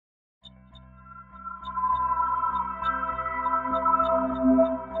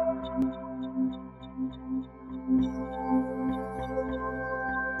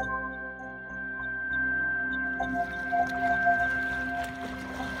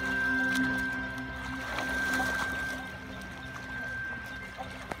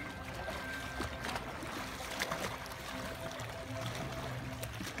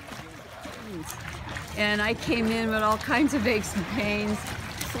and I came in with all kinds of aches and pains,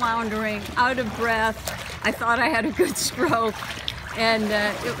 floundering, out of breath. I thought I had a good stroke, and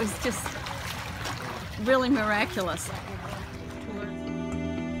it was just really miraculous.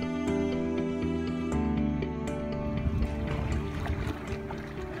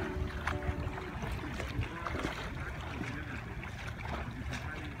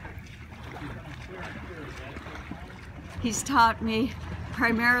 He's taught me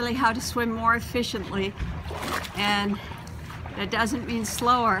primarily how to swim more efficiently, and that doesn't mean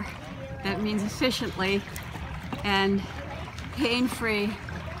slower, that means efficiently and pain-free,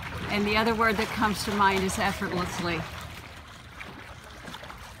 and the other word that comes to mind is effortlessly.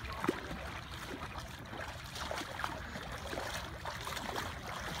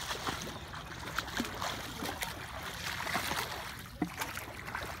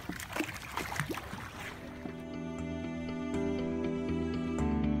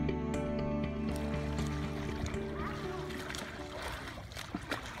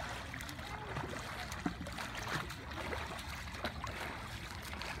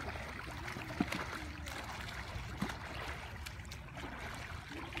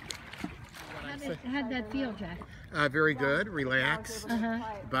 How'd that feel, Jack? Very good, relaxed.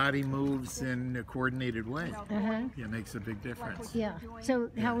 Body moves in a coordinated way. It makes a big difference. Yeah. So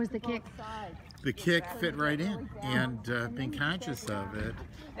how was the kick? The kick fit right in, and being conscious of it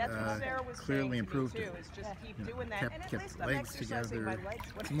clearly improved it. Kept legs together.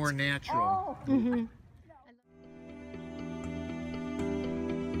 It's more natural.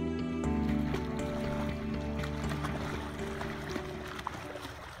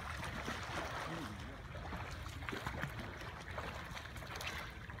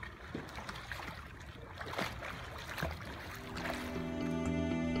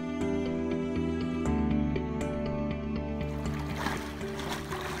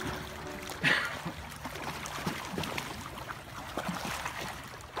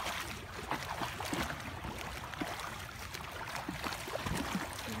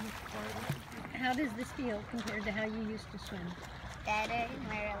 How does this feel compared to how you used to swim? Better,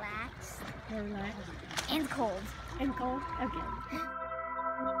 more relaxed. More relaxed? And cold. And cold? Okay.